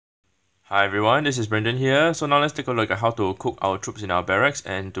Hi everyone, this is Brendan here. So now let's take a look at how to cook our troops in our barracks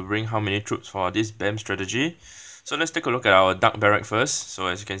and to bring how many troops for this BAM strategy. So let's take a look at our dark barrack first. So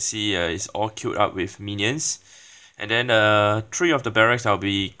as you can see, it's all queued up with minions. And then three of the barracks I'll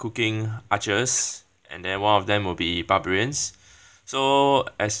be cooking archers, and then one of them will be barbarians. So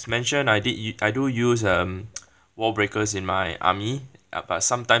as mentioned, I do use wall breakers in my army, but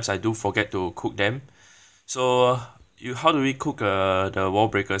sometimes I do forget to cook them. So how do we cook the wall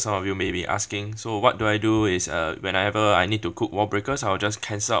breaker? Some of you may be asking. So what do I do is whenever I need to cook wall breakers, I'll just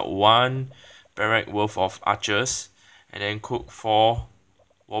cancel out one barrack worth of archers and then cook 4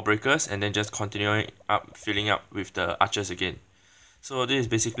 wall breakers and then just continuing up filling up with the archers again. So this is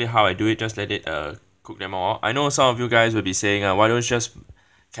basically how I do it. Just let it cook them all. I know some of you guys will be saying why don't you just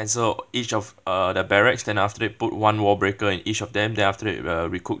cancel each of the barracks, then after that put one wall breaker in each of them, then after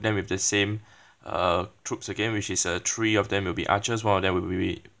that recook them with the same troops again, which is 3 of them will be archers, 1 of them will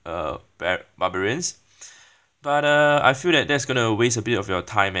be barbarians. But I feel that that's gonna waste a bit of your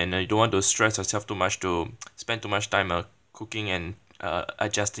time, and you don't want to stress yourself too much to spend too much time cooking and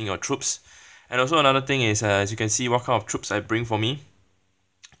adjusting your troops. And also another thing is as you can see what kind of troops I bring for me.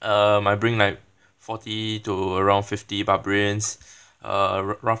 I bring like 40 to around 50 barbarians,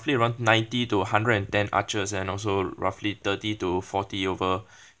 roughly around 90 to 110 archers, and also roughly 30 to 40 over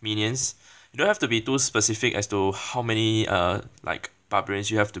minions. You don't have to be too specific as to how many like barbarians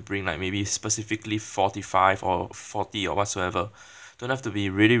you have to bring, like maybe specifically 45 or 40 or whatsoever. Don't have to be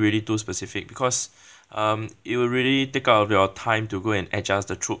really too specific, because it will really take out of your time to go and adjust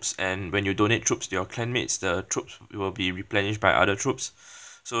the troops, and when you donate troops to your clanmates, the troops will be replenished by other troops.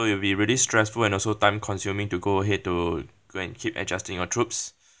 So it'll be really stressful and also time consuming to go ahead to go and keep adjusting your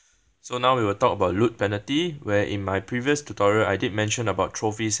troops. So now we will talk about loot penalty, where in my previous tutorial I did mention about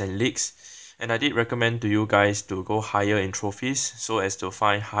trophies and leaks, and I did recommend to you guys to go higher in trophies so as to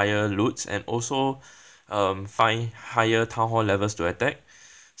find higher loots and also find higher town hall levels to attack.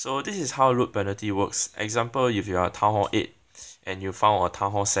 So this is how loot penalty works. Example, if you are town hall 8 and you found a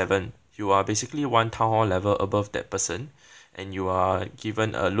town hall 7, you are basically 1 town hall level above that person, and you are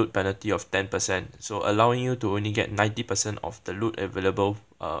given a loot penalty of 10%, so allowing you to only get 90% of the loot available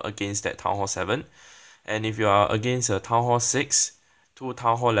against that town hall 7. And if you are against a town hall 6, 2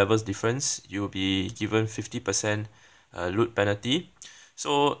 town hall levels difference, you'll be given 50% loot penalty.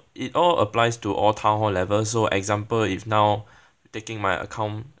 So it all applies to all town hall levels. So example, if now taking my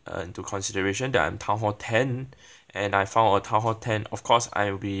account into consideration that I'm town hall 10 and I found a town hall 10, of course I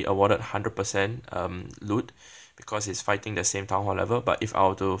will be awarded 100% loot, because it's fighting the same town hall level. But if I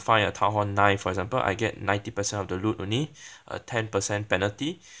were to find a town hall 9, for example, I get 90% of the loot only, a 10%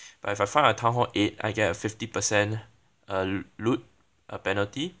 penalty. But if I find a town hall 8, I get a 50% loot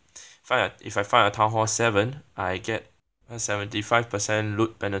penalty. If I find a town hall 7, I get a 75%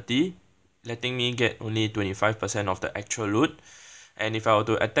 loot penalty, letting me get only 25% of the actual loot. And if I were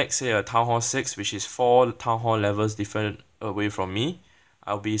to attack, say, a town hall 6, which is 4 town hall levels different away from me,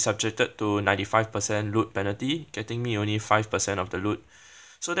 I'll be subjected to 95% loot penalty, getting me only 5% of the loot.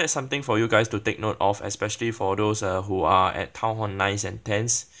 So that's something for you guys to take note of, especially for those who are at town hall 9s and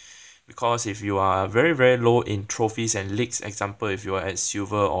 10s. Because if you are very low in trophies and leagues, example, if you are at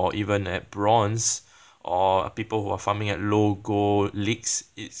silver or even at bronze, or people who are farming at low gold leagues,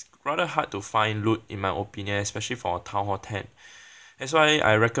 it's rather hard to find loot in my opinion, especially for a town hall 10. That's why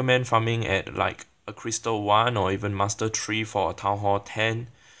I recommend farming at like a crystal 1 or even master 3 for a town hall 10,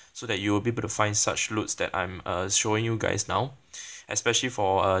 so that you will be able to find such loots that I'm showing you guys now, especially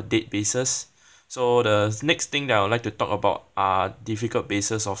for date bases. So the next thing that I would like to talk about are difficult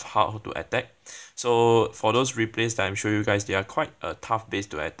bases of how to attack. So for those replays that I'm showing you guys, they are quite a tough base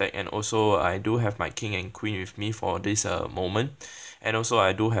to attack, and also I do have my king and queen with me for this moment, and also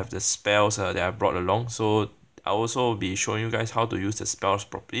I do have the spells that I brought along. So I'll also be showing you guys how to use the spells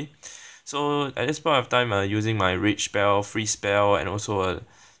properly. So at this point of time, using my rage spell, free spell, and also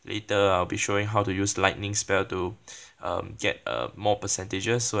later I'll be showing how to use lightning spell to get more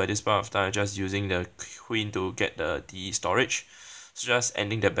percentages. So at this point of time, I'm just using the queen to get the storage. So just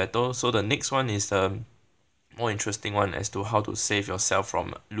ending the battle. So the next one is the more interesting one as to how to save yourself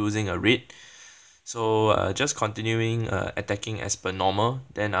from losing a raid. So just continuing attacking as per normal.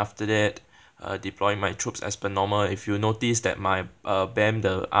 Then after that, deploying my troops as per normal. If you notice that my BAM,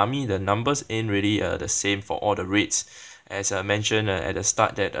 the army, the numbers ain't really the same for all the raids. As I mentioned at the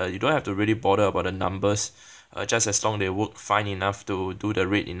start, that you don't have to really bother about the numbers, just as long they work fine enough to do the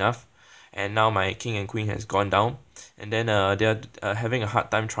raid enough. And now my king and queen has gone down, and then they're having a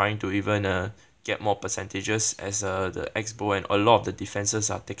hard time trying to even get more percentages, as the X-bow and a lot of the defenses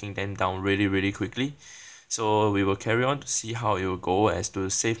are taking them down really quickly. So we will carry on to see how it will go as to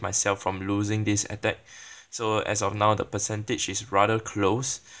save myself from losing this attack. So as of now, the percentage is rather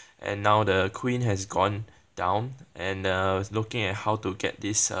close, and now the queen has gone down, and looking at how to get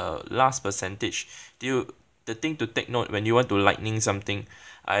this last percentage. The thing to take note when you want to lightning something,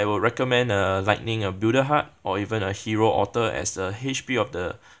 I will recommend lightning a builder heart or even a hero altar, as the HP of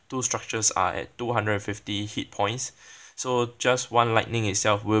the two structures are at 250 hit points. So just one lightning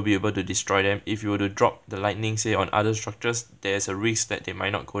itself will be able to destroy them. If you were to drop the lightning say on other structures, there's a risk that they might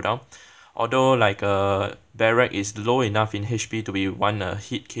not go down. Although like a barrack is low enough in HP to be one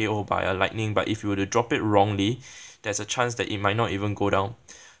hit KO by a lightning, but if you were to drop it wrongly, there's a chance that it might not even go down.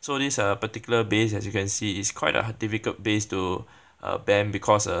 So this particular base, as you can see, is quite a difficult base to ban,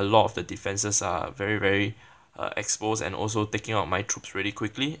 because a lot of the defenses are very exposed and also taking out my troops really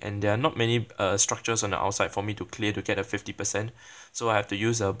quickly, and there are not many structures on the outside for me to clear to get a 50%. So I have to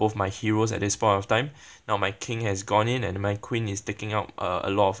use both my heroes at this point of time. Now my king has gone in and my queen is taking out a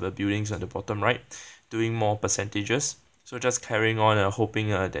lot of the buildings on the bottom right, doing more percentages. So just carrying on hoping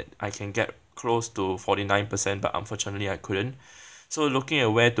that I can get close to 49%, but unfortunately I couldn't. So looking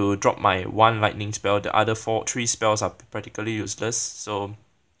at where to drop my one lightning spell, the other three spells are practically useless. So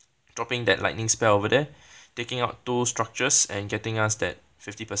dropping that lightning spell over there, taking out two structures and getting us that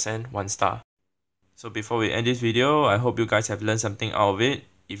 50% 1 star. So before we end this video, I hope you guys have learned something out of it.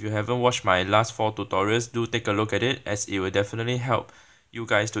 If you haven't watched my last 4 tutorials, do take a look at it, as it will definitely help you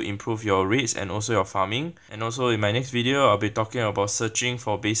guys to improve your raids and also your farming. And also in my next video, I'll be talking about searching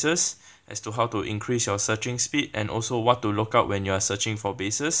for bases, as to how to increase your searching speed and also what to look out when you are searching for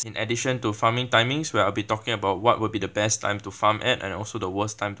bases. In addition to farming timings, where I'll be talking about what would be the best time to farm at and also the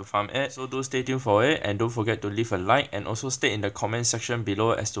worst time to farm at. So do stay tuned for it, and don't forget to leave a like and also state in the comment section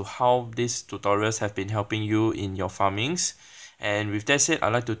below as to how these tutorials have been helping you in your farmings. And with that said,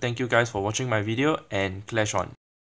 I'd like to thank you guys for watching my video, and clash on.